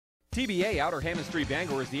TBA Outer Hammond Street,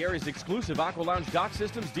 Bangor is the area's exclusive Aqua Lounge dock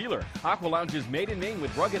systems dealer. Aqua Lounge is made in Maine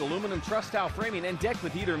with rugged aluminum truss-style framing and decked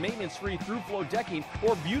with either maintenance-free through-flow decking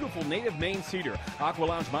or beautiful native Maine cedar. Aqua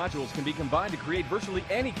Lounge modules can be combined to create virtually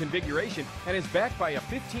any configuration and is backed by a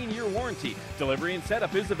 15-year warranty. Delivery and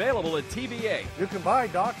setup is available at TBA. You can buy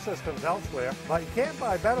dock systems elsewhere, but you can't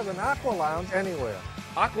buy better than Aqua Lounge anywhere.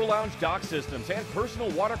 Aqua Lounge dock systems and personal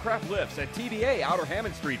watercraft lifts at TBA Outer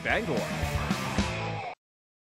Hammond Street, Bangor.